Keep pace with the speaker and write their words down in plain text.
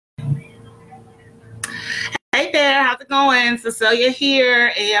how's it going? Cecilia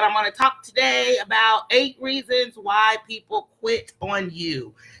here, and I'm going to talk today about 8 reasons why people quit on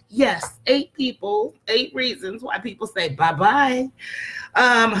you. Yes, 8 reasons why people say bye-bye.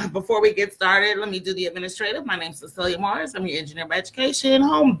 Before we get started, let me do the administrative. My name is Cecilia Morris. I'm your engineer by education,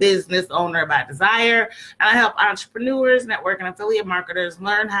 home business owner by desire, and I help entrepreneurs, network, and affiliate marketers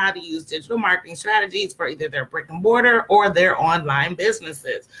learn how to use digital marketing strategies for either their brick and mortar or their online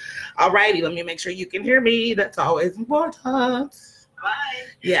businesses. Alrighty, let me make sure you can hear me. That's always important. Bye.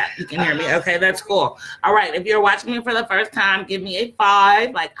 Yeah, you can hear me. Okay, that's cool. All right, if you're watching me for the first time, give me a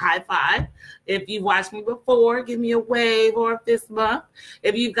 5, like high five. If you've watched me before, give me a wave or a fist bump.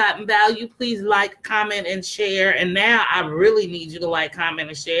 If you've gotten value, please like, comment, and share. And now I really need you to like, comment,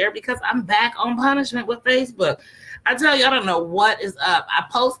 and share because I'm back on punishment with Facebook. I tell you, I don't know what is up. I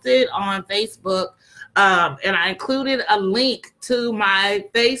posted on Facebook and I included a link to my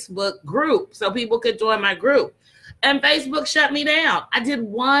Facebook group so people could join my group. And Facebook shut me down. I did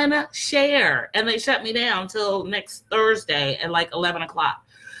 1 share and they shut me down until next Thursday at like 11 o'clock.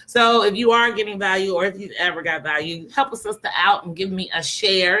 So if you are getting value or if you've ever got value, help a sister out and give me a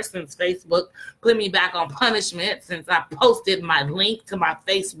share since Facebook put me back on punishment since I posted my link to my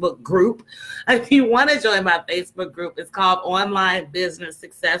Facebook group. If you want to join my Facebook group, it's called Online Business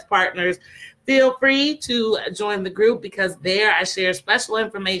Success Partners. Feel free to join the group because there I share special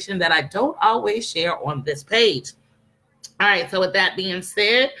information that I don't always share on this page. All right, so with that being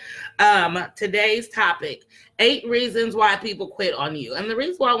said, today's topic, 8 reasons why people quit on you. And the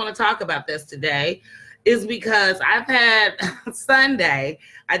reason why I want to talk about this today is because I've had Sunday,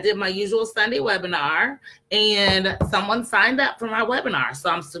 I did my usual Sunday webinar and someone signed up for my webinar.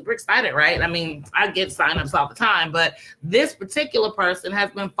 So I'm super excited, right? I mean, I get signups all the time, but this particular person has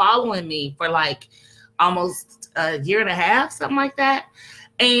been following me for like almost a year and a half, something like that.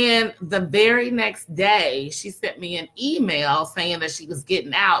 And the very next day, she sent me an email saying that she was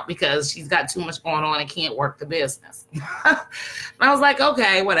getting out because she's got too much going on and can't work the business. And I was like,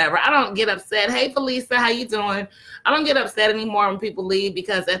 okay, whatever. I don't get upset. Hey, Felisa, how you doing? I don't get upset anymore when people leave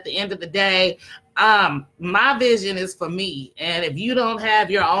because at the end of the day, my vision is for me. And if you don't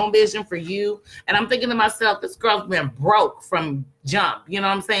have your own vision for you, and I'm thinking to myself, this girl's been broke from jump, you know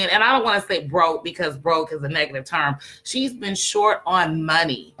what I'm saying? And I don't want to say broke because broke is a negative term. She's been short on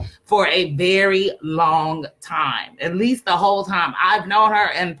money for a very long time, at least the whole time I've known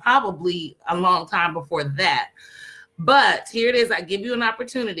her and probably a long time before that. But here it is. I give you an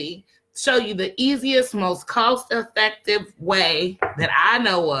opportunity to show you the easiest, most cost-effective way that I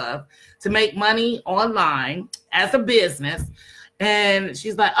know of to make money online as a business. And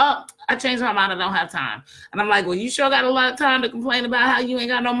she's like, oh, I changed my mind. I don't have time. And I'm like, well, you sure got a lot of time to complain about how you ain't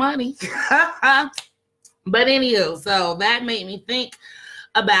got no money. But anywho, so that made me think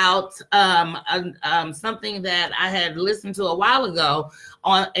about something that I had listened to a while ago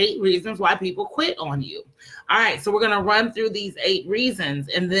on 8 reasons why people quit on you. All right, so we're going to run through these 8 reasons,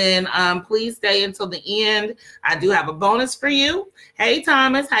 and then please stay until the end. I do have a bonus for you. Hey,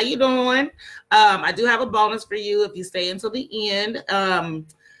 Thomas, how you doing? I do have a bonus for you if you stay until the end.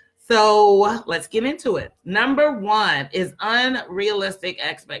 So let's get into it. Number 1 is unrealistic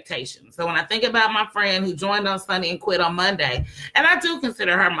expectations. So when I think about my friend who joined on Sunday and quit on Monday, and I do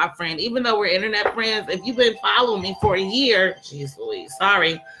consider her my friend, even though we're internet friends, if you've been following me for a year, geez Louise,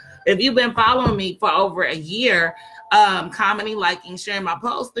 sorry. If you've been following me for over a year, commenting, liking, sharing my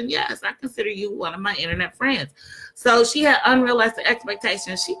posts, then yes, I consider you one of my internet friends. So she had unrealistic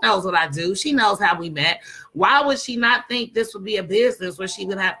expectations. She knows what I do. She knows how we met. Why would she not think this would be a business where she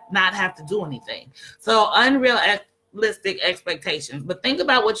would not have to do anything? So unrealistic expectations. But think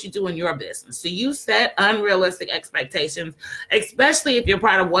about what you do in your business. So you set unrealistic expectations, especially if you're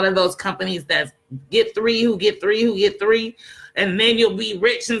part of one of those companies that get 3 who get 3 who get 3. And then you'll be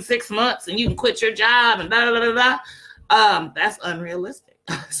rich in 6 months and you can quit your job and that's unrealistic.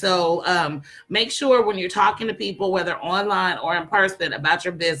 So make sure when you're talking to people, whether online or in person, about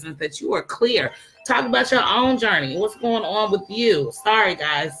your business, that you are clear. Talk about your own journey. What's going on with you? Sorry,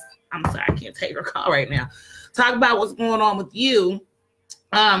 guys. I'm sorry. I can't take your call right now. Talk about what's going on with you.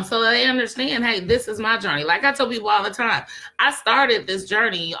 So they understand, hey, this is my journey. Like I tell people all the time, I started this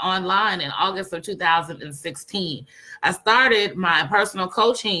journey online in August of 2016. I started my personal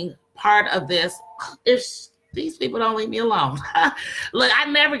coaching part of this. If these people don't leave me alone. Look, I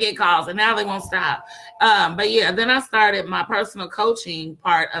never get calls and now they won't stop. But yeah, then I started my personal coaching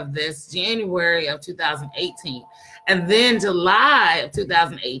part of this January of 2018. And then July of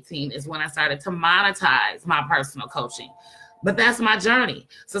 2018 is when I started to monetize my personal coaching. But that's my journey.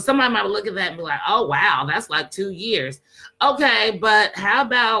 So somebody might look at that and be like, oh, wow, that's like 2 years. Okay, but how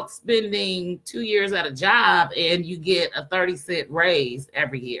about spending 2 years at a job and you get a 30-cent raise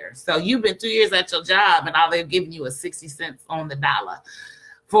every year? So you've been 2 years at your job and all they've given you is 60 cents on the dollar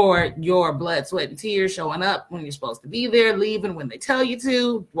for your blood, sweat, and tears, showing up when you're supposed to be there, leaving when they tell you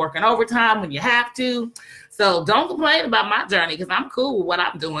to, working overtime when you have to. So don't complain about my journey because I'm cool with what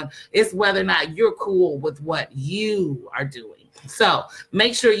I'm doing. It's whether or not you're cool with what you are doing. So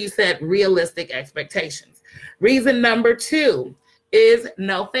make sure you set realistic expectations. Reason number 2 is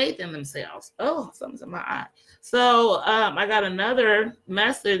no faith in themselves. Oh, something's in my eye. So I got another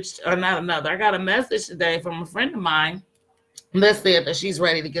message, or not another, I got a message today from a friend of mine that said that she's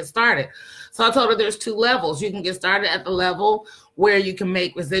ready to get started. So I told her there's 2 levels. You can get started at the level where you can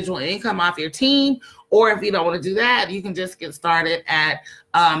make residual income off your team, or if you don't want to do that, you can just get started at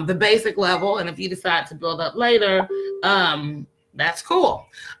the basic level. And if you decide to build up later, that's cool.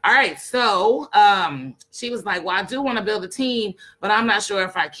 All right. So she was like, well, I do want to build a team, but I'm not sure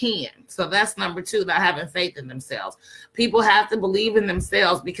if I can. So that's number 2, not having faith in themselves. People have to believe in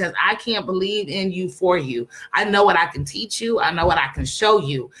themselves because I can't believe in you for you. I know what I can teach you. I know what I can show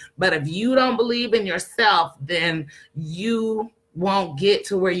you. But if you don't believe in yourself, then you won't get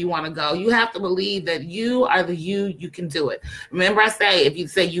to where you want to go. You have to believe that you are the you can do it. Remember I say, if you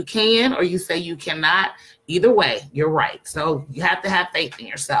say you can or you say you cannot, either way, you're right. So you have to have faith in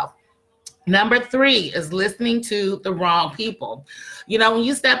yourself. Number 3 is listening to the wrong people. You know, when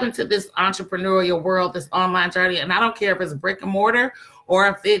you step into this entrepreneurial world, this online journey, and I don't care if it's brick and mortar or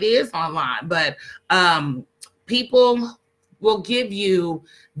if it is online, but people will give you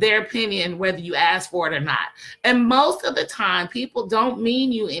their opinion whether you ask for it or not. And most of the time, people don't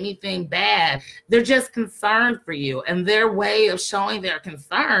mean you anything bad. They're just concerned for you. And their way of showing their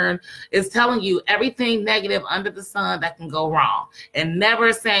concern is telling you everything negative under the sun that can go wrong and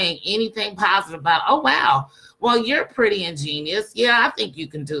never saying anything positive about, oh, wow, well, you're pretty ingenious. Yeah, I think you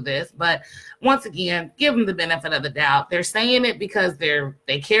can do this. But once again, give them the benefit of the doubt. They're saying it because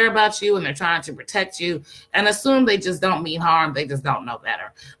they care about you and they're trying to protect you, and assume they just don't mean harm. They just don't know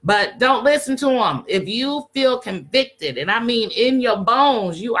better. But don't listen to them. If you feel convicted, and I mean in your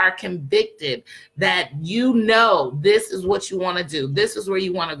bones, you are convicted that you know this is what you want to do. This is where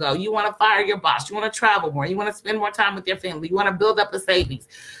you want to go. You want to fire your boss. You want to travel more. You want to spend more time with your family. You want to build up a savings.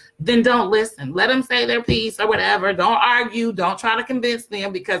 Then don't listen. Let them say their piece or whatever. Don't argue. Don't try to convince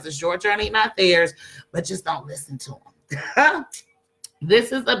them because it's your journey, not theirs. But just don't listen to them.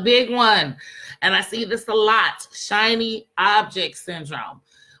 This is a big one. And I see this a lot. Shiny object syndrome.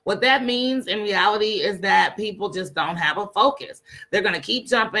 What that means in reality is that people just don't have a focus. They're going to keep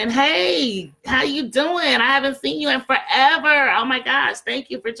jumping. Hey, how you doing? I haven't seen you in forever. Oh my gosh. Thank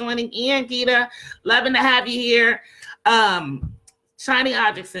you for joining in, Gita. Loving to have you here. Shiny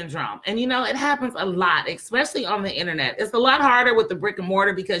object syndrome. And, you know, it happens a lot, especially on the internet. It's a lot harder with the brick and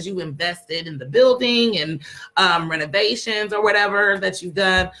mortar because you invested in the building and renovations or whatever that you've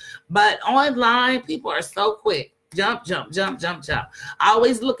done. But online, people are so quick. Jump, jump, jump, jump, jump.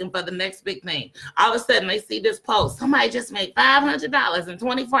 Always looking for the next big thing. All of a sudden, they see this post. Somebody just made $500 in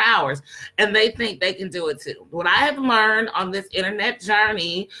 24 hours, and they think they can do it too. What I have learned on this internet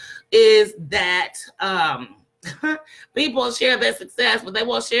journey is that people share their success, but they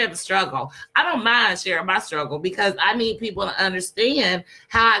won't share the struggle. I don't mind sharing my struggle because I need people to understand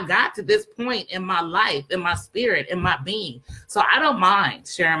how I got to this point in my life, in my spirit, in my being. So I don't mind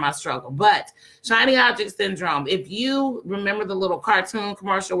sharing my struggle. But shiny object syndrome, if you remember the little cartoon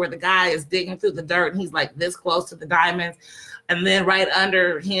commercial where the guy is digging through the dirt and he's like this close to the diamonds, and then right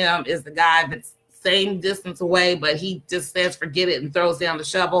under him is the guy that's same distance away, but he just says forget it and throws down the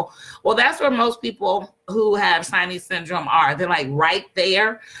shovel. Well, that's where most people who have shiny syndrome are. They're like right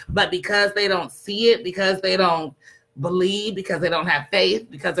there, but because they don't see it, because they don't believe, because they don't have faith,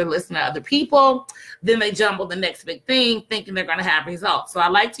 because they're listening to other people, then they jumble the next big thing thinking they're going to have results. So I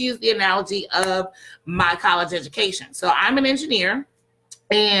like to use the analogy of my college education. So I'm an engineer.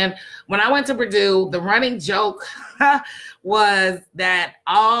 And when I went to Purdue, the running joke was that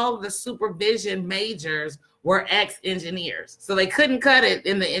all the supervision majors were ex-engineers. So they couldn't cut it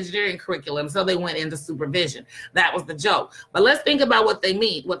in the engineering curriculum, so they went into supervision. That was the joke. But let's think about what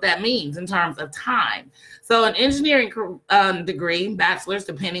that means in terms of time. So an engineering degree, bachelor's,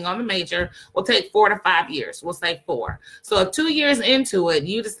 depending on the major, will take 4 to 5 years. We'll say 4. So if 2 years into it,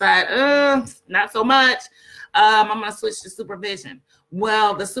 you decide, not so much, I'm going to switch to supervision.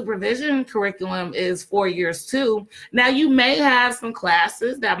 Well, the supervision curriculum is 4 years too. Now, you may have some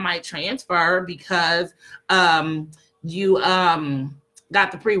classes that might transfer because you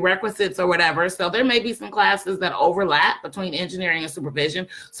got the prerequisites or whatever. So there may be some classes that overlap between engineering and supervision.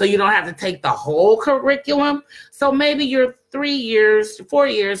 So you don't have to take the whole curriculum. So maybe your 3 years, 4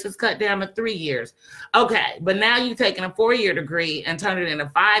 years is cut down to 3 years. Okay, but now you've taken a 4-year degree and turned it into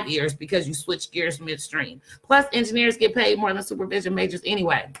 5 years because you switched gears midstream. Plus, engineers get paid more than supervision majors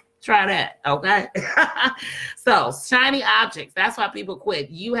anyway. Try that, okay? So shiny objects, that's why people quit.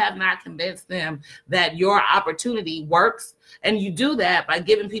 You have not convinced them that your opportunity works, and you do that by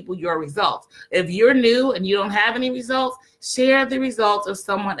giving people your results. If you're new and you don't have any results, share the results of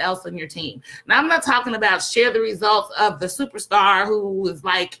someone else on your team. Now, I'm not talking about share the results of the superstar who is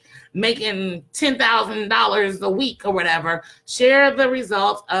like making $10,000 a week or whatever. Share the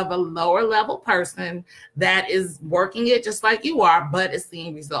results of a lower level person that is working it just like you are, but is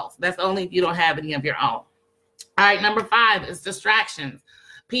seeing results. That's only if you don't have any of your own. All right, number 5 is distractions.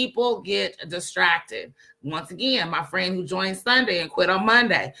 People get distracted. Once again, my friend who joined Sunday and quit on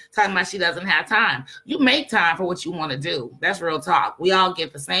Monday, talking about she doesn't have time. You make time for what you want to do. That's real talk. We all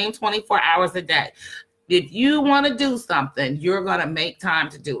get the same 24 hours a day. If you want to do something, you're going to make time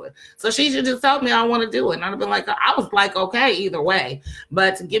to do it. So she should just tell me I want to do it. And I'd have been like, I was like, okay, either way.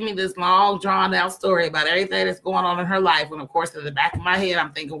 But to give me this long, drawn out story about everything that's going on in her life, and of course, in the back of my head,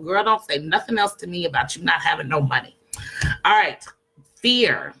 I'm thinking, girl, don't say nothing else to me about you not having no money. All right.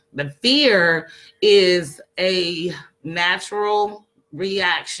 Fear. The fear is a natural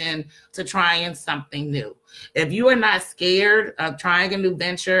reaction to trying something new. If you are not scared of trying a new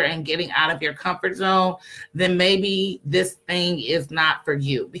venture and getting out of your comfort zone, then maybe this thing is not for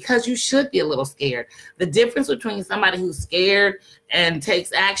you, because you should be a little scared. The difference between somebody who's scared and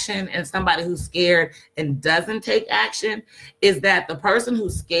takes action and somebody who's scared and doesn't take action is that the person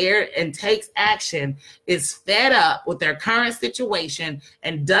who's scared and takes action is fed up with their current situation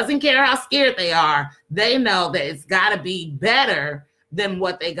and doesn't care how scared they are. They know that it's got to be better than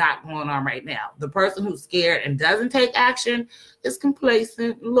what they got going on right now. The person who's scared and doesn't take action is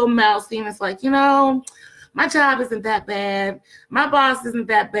complacent, a little mousy, and it's like, you know, my job isn't that bad. My boss isn't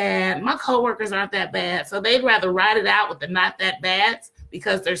that bad. My coworkers aren't that bad. So they'd rather ride it out with the not that bads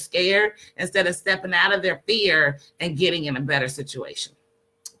because they're scared instead of stepping out of their fear and getting in a better situation.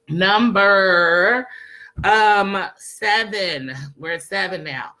 Number 7. We're at 7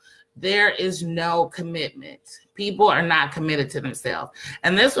 now. There is no commitment. People are not committed to themselves.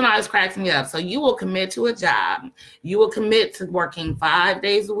 And this one always cracks me up. So you will commit to a job. You will commit to working 5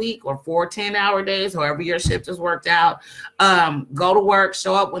 days a week or 4 10-hour days, however your shift is worked out. Go to work,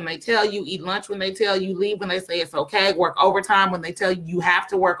 show up when they tell you, eat lunch when they tell you, leave when they say it's okay, work overtime when they tell you you have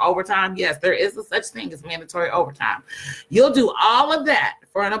to work overtime. Yes, there is a such thing as mandatory overtime. You'll do all of that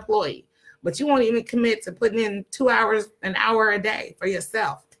for an employee, but you won't even commit to putting in 2 hours, an hour a day for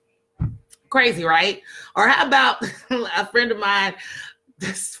yourself. Crazy, right? Or how about a friend of mine,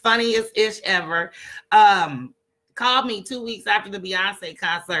 the funniest ish ever, called me 2 weeks after the Beyonce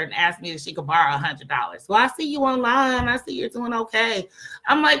concert and asked me if she could borrow $100. Well, I see you online. I see you're doing okay.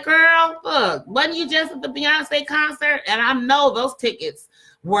 I'm like, girl, look, wasn't you just at the Beyonce concert? And I know those tickets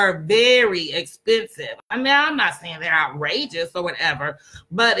were very expensive. I mean, I'm not saying they're outrageous or whatever,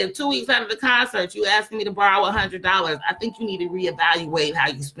 but if 2 weeks out of the concert, you asked me to borrow $100, I think you need to reevaluate how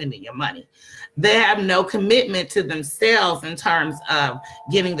you're spending your money. They have no commitment to themselves in terms of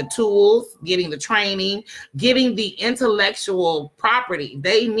getting the tools, getting the training, getting the intellectual property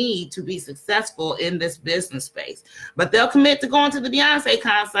they need to be successful in this business space. But they'll commit to going to the Beyonce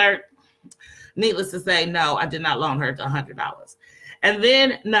concert. Needless to say, no, I did not loan her the $100. And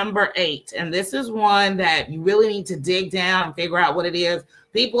then number 8, and this is one that you really need to dig down and figure out what it is.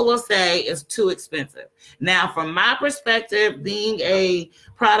 People will say it's too expensive. Now, from my perspective, being a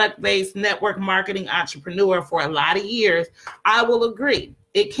product-based network marketing entrepreneur for a lot of years, I will agree.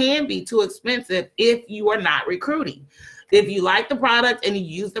 It can be too expensive if you are not recruiting. If you like the product and you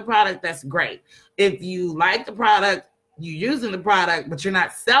use the product, that's great. If you like the product, you're using the product, but you're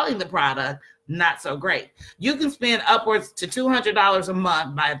not selling the product, not so great. You can spend upwards to $200 a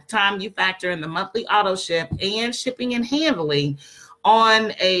month by the time you factor in the monthly auto ship and shipping and handling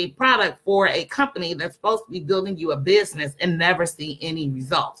on a product for a company that's supposed to be building you a business and never see any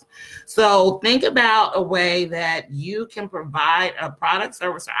results. So think about a way that you can provide a product,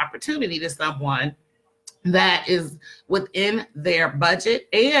 service, or opportunity to someone that is within their budget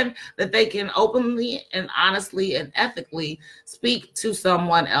and that they can openly and honestly and ethically speak to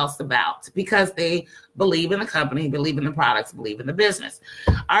someone else about, because they believe in the company, believe in the products, believe in the business.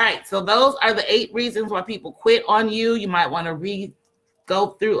 All right, so those are the 8 reasons why people quit on you. You might want to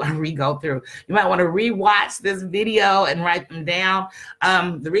go through and re-go through. You might want to re-watch this video and write them down.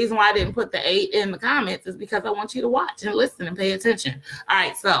 The reason why I didn't put the 8 in the comments is because I want you to watch and listen and pay attention. All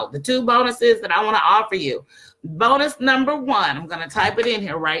right, so the 2 bonuses that I want to offer you. Bonus number 1, I'm going to type it in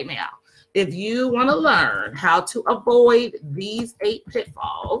here right now. If you want to learn how to avoid these 8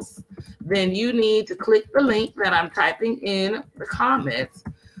 pitfalls, then you need to click the link that I'm typing in the comments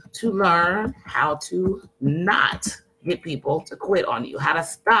to learn how to not get people to quit on you, how to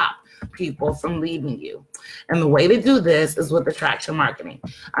stop people from leaving you. And the way to do this is with attraction marketing.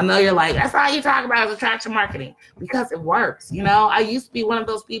 I know you're like, that's all you talk about is attraction marketing, because it works. You know, I used to be one of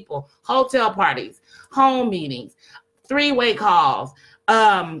those people, hotel parties, home meetings, 3-way calls,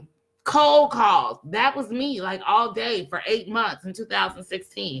 cold calls. That was me, like, all day for 8 months in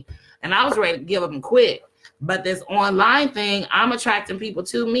 2016. And I was ready to give up and quit. But this online thing, I'm attracting people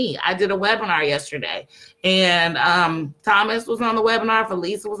to me. I did a webinar yesterday, and Thomas was on the webinar,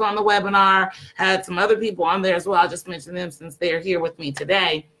 Felisa was on the webinar, had some other people on there as well. I'll just mention them since they're here with me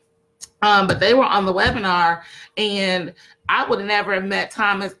today. But they were on the webinar, and I would have never met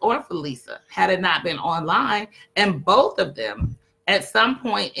Thomas or Felisa had it not been online. And both of them, at some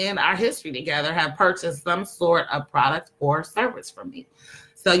point in our history together, have purchased some sort of product or service from me.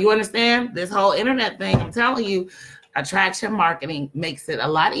 So you understand this whole internet thing? I'm telling you, attraction marketing makes it a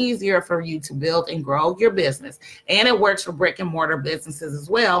lot easier for you to build and grow your business. And it works for brick and mortar businesses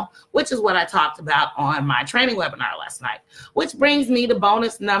as well, which is what I talked about on my training webinar last night, which brings me to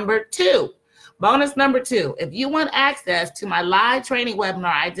bonus number 2. Bonus number 2, if you want access to my live training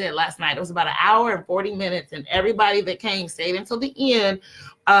webinar I did last night, it was about 1 hour and 40 minutes, and everybody that came stayed until the end.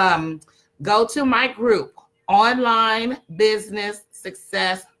 Go to my group, Online Business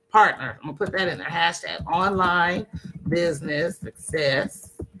Success Partners. I'm going to put that in there, hashtag Online Business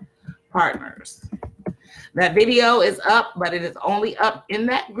Success Partners. That video is up, but it is only up in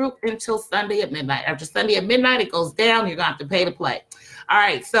that group until Sunday at midnight. After Sunday at midnight, it goes down. You're going to have to pay to play. All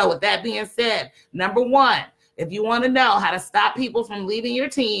right, so with that being said, number 1, if you want to know how to stop people from leaving your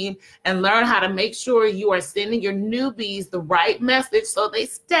team and learn how to make sure you are sending your newbies the right message so they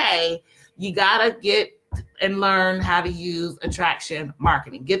stay, you got to get and learn how to use attraction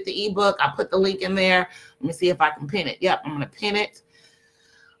marketing. Get the ebook. I put the link in there. Let me see if I can pin it. Yep, I'm going to pin it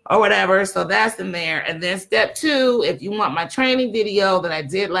or whatever. So that's in there. And then step 2, if you want my training video that I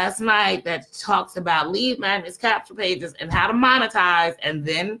did last night that talks about lead magnets, capture pages, and how to monetize, and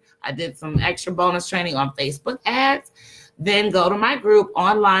then I did some extra bonus training on Facebook ads, then go to my group,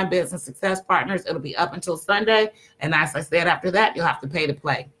 Online Business Success Partners. It'll be up until Sunday. And as I said, after that, you'll have to pay to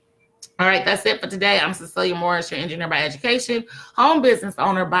play. All right, that's it for today. I'm Cecilia Morris, your engineer by education, home business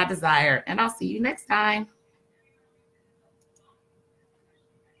owner by desire, and I'll see you next time.